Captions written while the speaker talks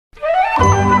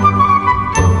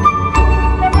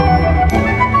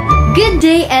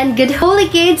day and good holy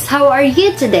kids, how are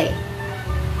you today?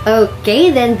 Okay,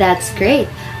 then that's great.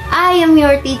 I am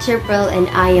your teacher Pearl and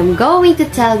I am going to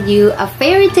tell you a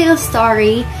fairy tale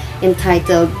story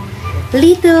entitled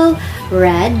Little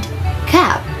Red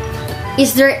Cap.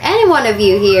 Is there any one of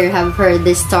you here have heard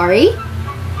this story?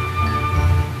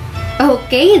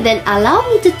 Okay, then allow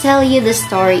me to tell you the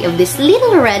story of this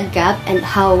little red cap and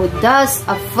how does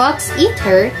a fox eat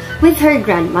her with her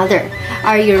grandmother.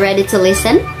 Are you ready to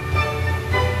listen?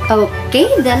 Okay,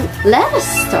 then let us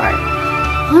start.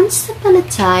 Once upon a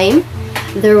time,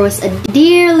 there was a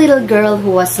dear little girl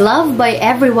who was loved by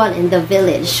everyone in the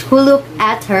village, who looked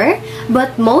at her,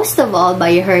 but most of all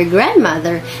by her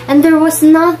grandmother, and there was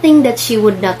nothing that she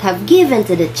would not have given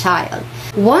to the child.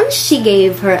 Once she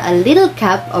gave her a little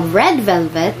cap of red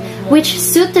velvet, which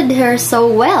suited her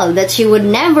so well that she would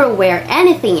never wear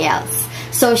anything else,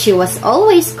 so she was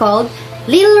always called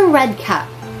Little Red Cap.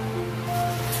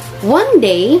 One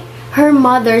day, her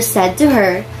mother said to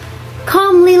her,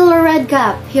 "Come, Little Red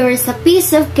Cap, here is a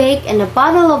piece of cake and a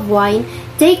bottle of wine.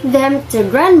 Take them to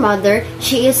grandmother.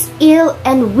 She is ill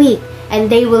and weak,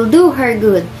 and they will do her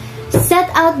good.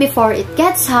 Set out before it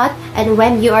gets hot, and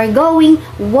when you are going,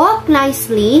 walk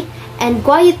nicely and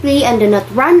quietly and do not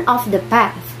run off the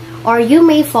path, or you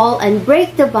may fall and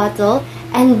break the bottle,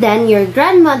 and then your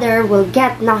grandmother will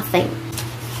get nothing.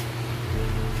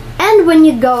 And when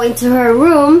you go into her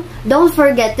room, don't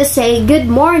forget to say good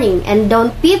morning and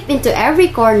don't peep into every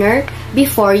corner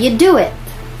before you do it."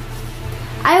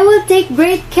 "I will take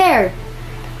great care,"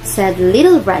 said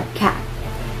Little Red Cap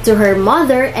to her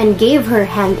mother and gave her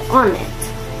hand on it.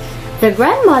 The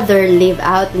grandmother lived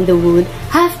out in the wood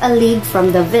half a league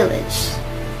from the village.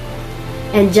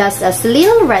 And just as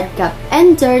Little Red Cap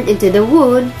entered into the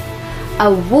wood,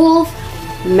 a wolf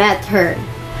met her.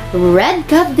 Red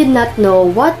Cap did not know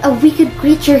what a wicked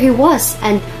creature he was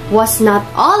and was not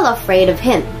all afraid of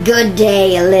him. "Good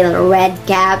day, Little Red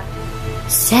Cap,"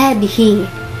 said he.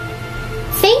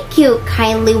 "Thank you,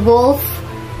 kindly wolf."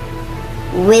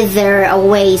 "Whither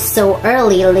away so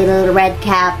early, Little Red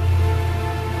Cap?"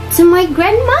 "To my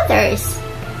grandmother's."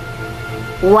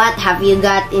 "What have you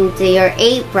got into your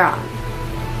apron?"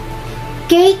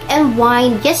 "Cake and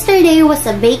wine. Yesterday was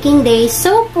a baking day,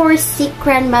 so poor sick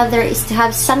grandmother is to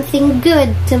have something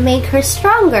good to make her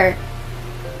stronger."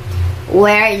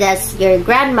 "Where does your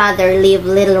grandmother live,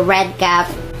 Little Red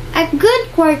Cap?" "A good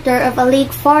quarter of a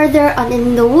league farther on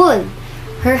in the wood.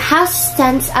 Her house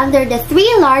stands under the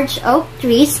 3 large oak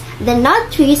trees. The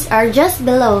nut trees are just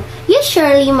below. You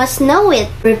surely must know it,"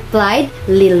 replied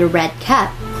Little Red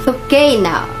Cap. Okay,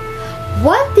 now,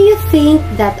 what do you think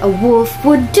that a wolf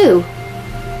would do?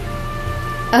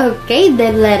 Okay,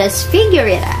 then let us figure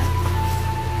it out.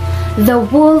 The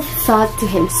wolf thought to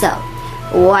himself,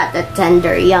 "What a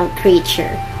tender young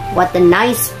creature. What a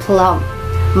nice plump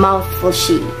mouthful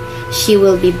she. She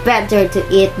will be better to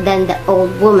eat than the old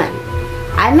woman.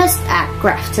 I must act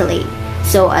craftily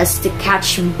so as to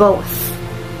catch both."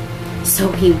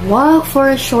 So he walked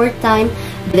for a short time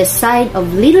by the side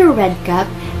of Little Red Cap,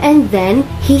 and then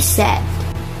he said,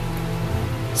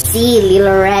 "See,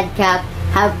 Little Red Cap,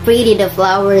 how pretty the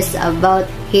flowers about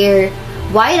here.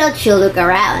 Why don't you look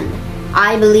around?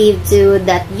 I believe too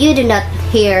that you do not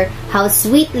hear how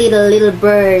sweet little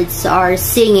birds are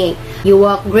singing. You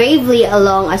walk gravely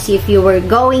along as if you were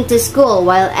going to school,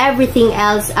 while everything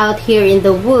else out here in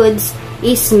the woods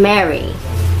is merry."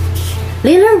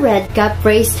 Little Red Cap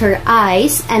raised her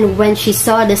eyes, and when she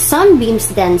saw the sunbeams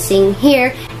dancing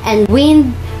here and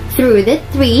wind through the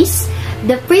trees,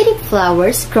 the pretty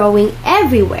flowers growing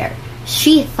everywhere,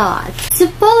 she thought,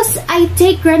 "Suppose I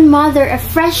take grandmother a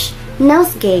fresh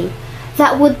nosegay.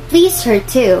 That would please her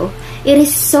too. It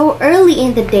is so early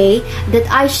in the day that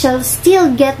I shall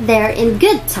still get there in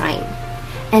good time."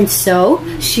 And so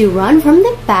she ran from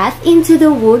the path into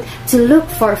the wood to look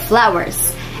for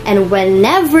flowers. And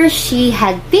whenever she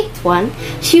had picked one,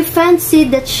 she fancied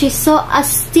that she saw a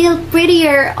still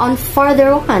prettier on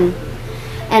farther one,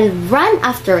 and ran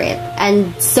after it,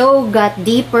 and so got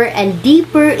deeper and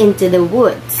deeper into the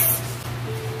woods.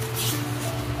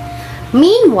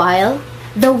 Meanwhile,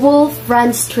 the wolf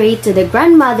ran straight to the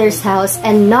grandmother's house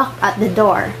and knocked at the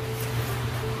door.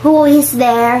 "Who is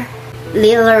there?"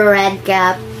 "Little Red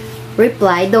Cap,"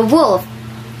 replied the wolf.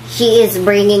 "She is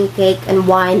bringing cake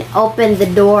and wine. Open the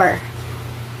door."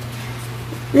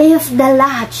 "Lift the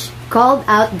latch," called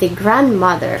out the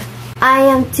grandmother. "I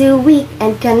am too weak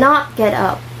and cannot get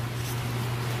up."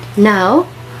 Now,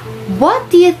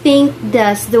 what do you think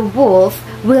does the wolf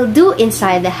will do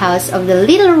inside the house of the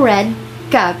Little Red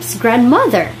Cap's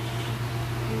grandmother?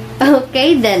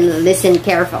 Okay, then listen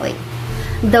carefully.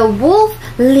 The wolf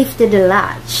lifted the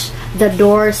latch. The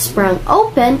door sprung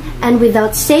open, and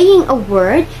without saying a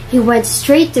word, he went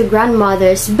straight to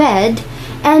grandmother's bed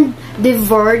and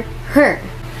devoured her.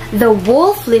 The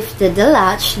wolf lifted the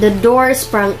latch, the door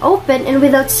sprung open, and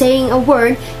without saying a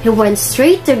word, he went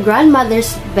straight to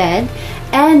grandmother's bed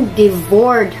and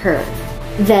devoured her.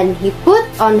 Then he put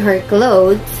on her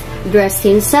clothes, dressed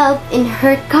himself in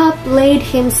her cap, laid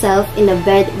himself in a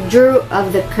bed, drew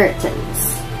up the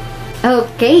curtains.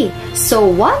 Okay, so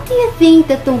what do you think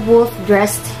that the wolf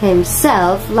dressed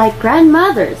himself like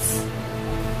grandmothers?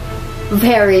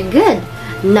 Very good.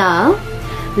 Now,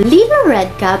 Little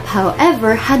Redcap,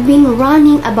 however, had been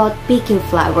running about picking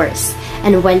flowers,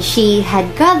 and when she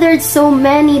had gathered so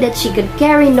many that she could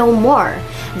carry no more,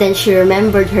 then she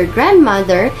remembered her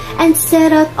grandmother and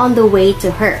set out on the way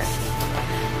to her.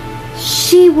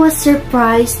 She was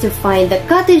surprised to find the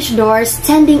cottage door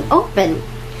standing open,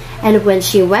 and when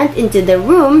she went into the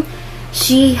room,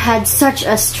 she had such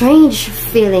a strange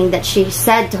feeling that she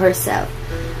said to herself,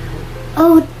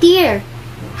 "Oh dear,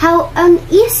 how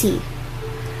uneasy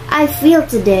I feel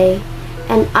today,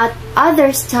 and at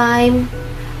others time,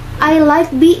 I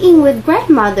like being with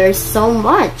grandmother so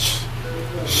much."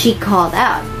 She called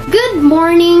out, "Good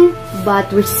morning,"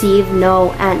 but received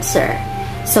no answer.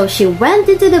 So she went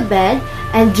into the bed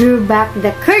and drew back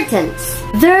the curtains.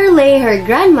 There lay her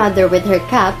grandmother with her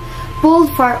cap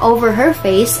pulled far over her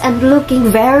face and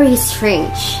looking very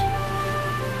strange.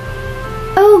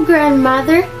 "Oh,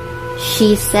 grandmother,"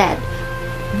 she said,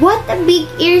 "what a big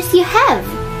ears you have."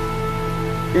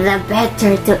 "The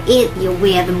better to eat you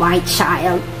with, my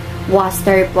child," was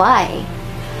the reply.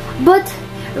 "But,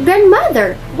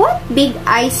 grandmother, what big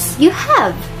eyes you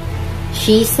have,"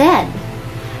 she said.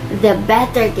 "The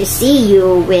better to see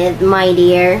you with, my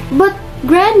dear." "But,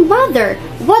 grandmother,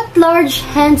 what large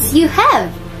hands you have."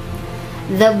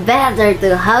 "The better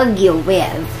to hug you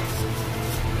with."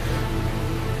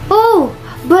 "Oh,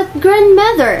 but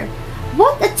grandmother,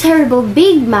 what a terrible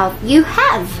big mouth you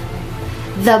have."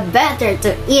 "The better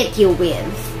to eat you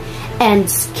with." And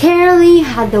scarcely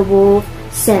had the wolf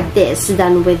said this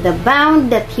than with a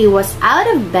bound that he was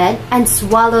out of bed and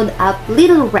swallowed up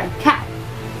Little Redcap.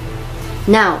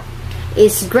 Now,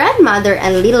 is grandmother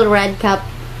and Little Redcap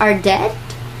are dead?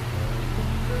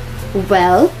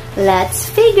 Well, let's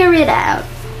figure it out.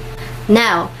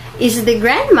 Now, is the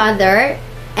grandmother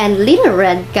and Little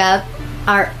Redcap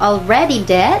are already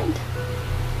dead?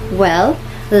 Well,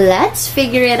 let's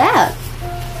figure it out.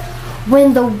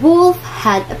 When the wolf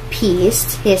had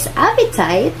appeased his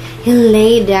appetite, he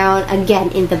lay down again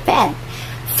in the bed,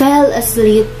 fell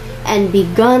asleep, and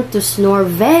began to snore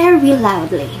very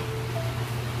loudly.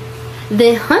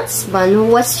 The huntsman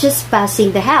was just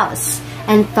passing the house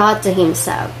and thought to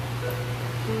himself,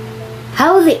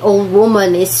 "How the old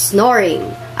woman is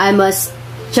snoring. I must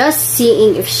just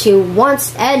see if she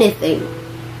wants anything.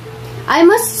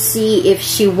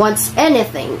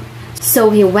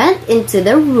 So he went into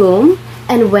the room,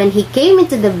 and when he came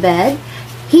into the bed,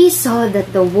 he saw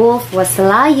that the wolf was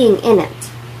lying in it.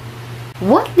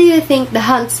 What do you think the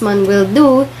huntsman will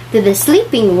do to the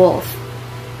sleeping wolf?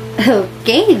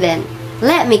 Okay then,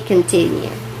 let me continue.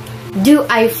 "Do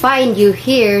I find you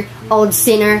here, old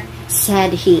sinner?"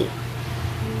 said he.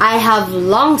 "I have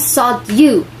long sought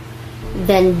you."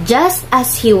 Then just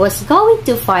as he was going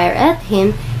to fire at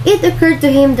him, it occurred to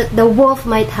him that the wolf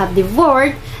might have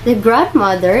devoured the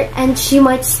grandmother and she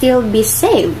might still be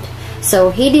saved. So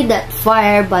he did not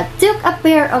fire but took a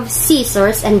pair of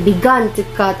scissors and began to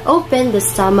cut open the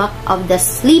stomach of the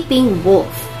sleeping wolf.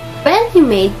 When he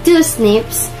made 2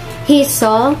 snips, he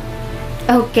saw...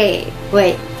 Okay,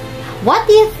 wait. What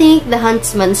do you think the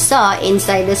huntsman saw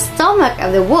inside the stomach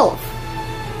of the wolf?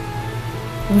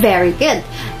 Very good.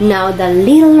 Now the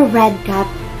Little Redcap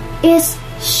is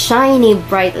shiny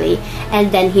brightly,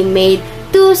 and then he made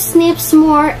 2 snips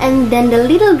more, and then the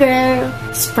little girl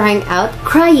sprang out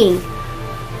crying,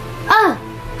 "Ah,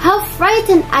 how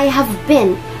frightened I have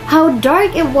been! How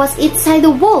dark it was inside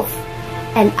the wolf!"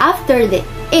 And after the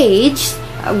aged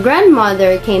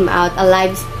grandmother came out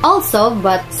alive also,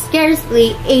 but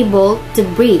scarcely able to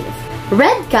breathe.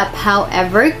 Redcap,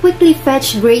 however, quickly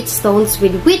fetched great stones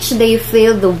with which they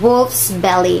filled the wolf's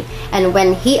belly, and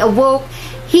when he awoke,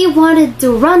 he wanted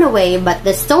to run away, but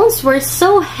the stones were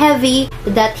so heavy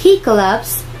that he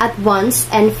collapsed at once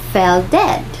and fell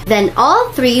dead. Then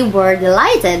all 3 were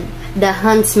delighted. The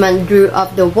huntsman drew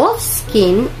off the wolf's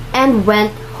skin and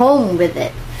went home with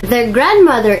it. The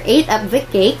grandmother ate up the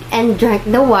cake and drank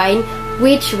the wine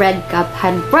which Redcap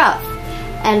had brought,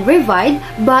 and revived,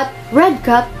 but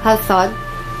Redcap had thought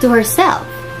to herself,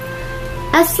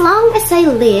 As long as I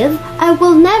live, I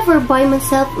will never by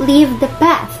myself leave the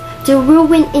path to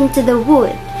ruin into the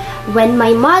wood, when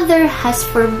my mother has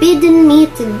forbidden me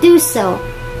to do so.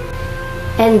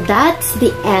 And that's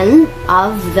the end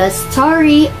of the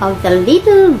story of the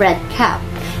Little Red Cap.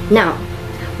 Now,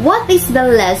 what is the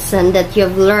lesson that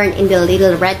you've learned in the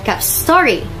Little Red Cap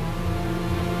story?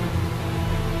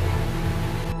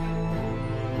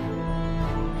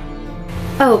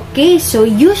 Okay, so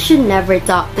you should never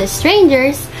talk to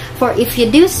strangers, for if you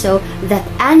do so, that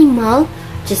animal,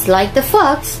 just like the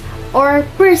fox, or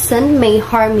person may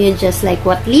harm you just like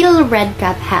what Little Red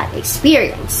Cap had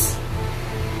experienced.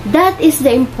 That is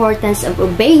the importance of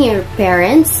obeying your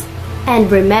parents, and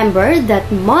remember that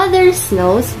mothers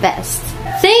knows best.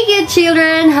 Thank you,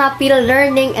 children. Happy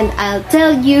learning, and I'll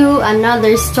tell you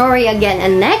another story again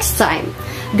and next time.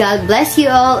 God bless you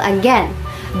all again.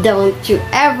 Don't you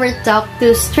ever talk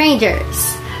to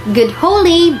strangers. Good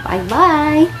holy.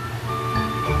 Bye-bye.